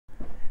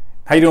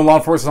How you doing, law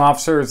enforcement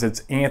officers?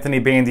 It's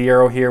Anthony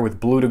Bandiero here with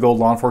Blue to Gold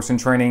Law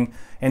Enforcement Training.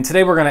 And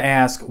today we're going to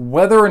ask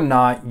whether or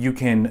not you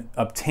can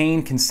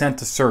obtain consent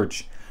to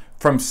search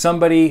from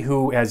somebody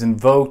who has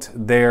invoked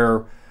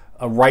their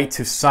right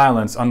to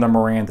silence under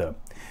Miranda.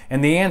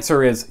 And the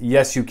answer is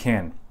yes, you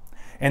can.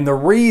 And the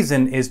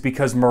reason is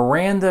because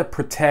Miranda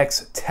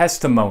protects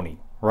testimony,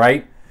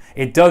 right?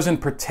 It doesn't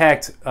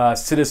protect a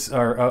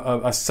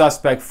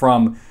suspect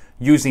from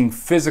using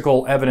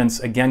physical evidence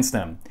against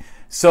them.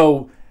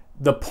 So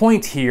the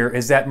point here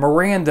is that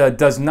Miranda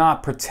does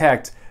not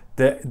protect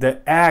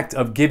the act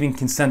of giving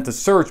consent to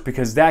search,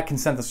 because that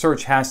consent to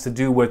search has to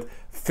do with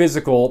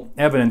physical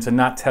evidence and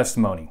not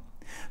testimony.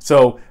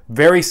 So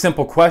very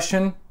simple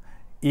question,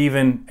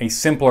 even a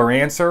simpler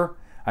answer.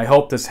 I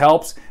hope this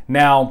helps.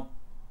 Now,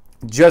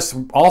 just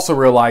also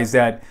realize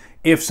that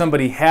if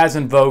somebody has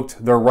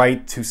invoked their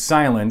right to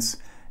silence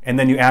and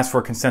then you ask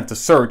for consent to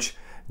search,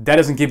 that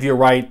doesn't give you a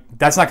right.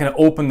 That's not going to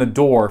open the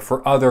door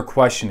for other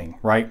questioning,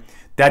 right?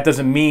 That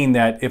doesn't mean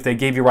that if they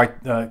gave you right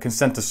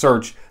consent to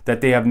search that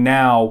they have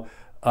now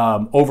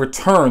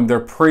overturned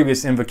their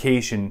previous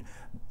invocation.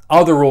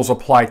 Other rules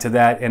apply to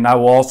that, and I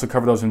will also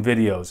cover those in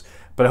videos.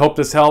 But I hope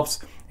this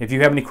helps. If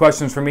you have any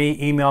questions for me,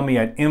 email me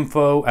at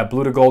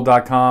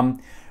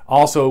info@bluetogold.com.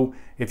 Also,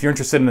 if you're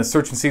interested in the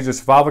Search and Seizure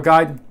Survival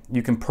Guide,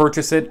 you can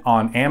purchase it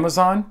on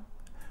Amazon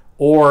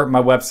or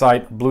my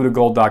website,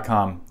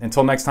 bluetogold.com.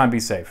 Until next time, be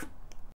safe.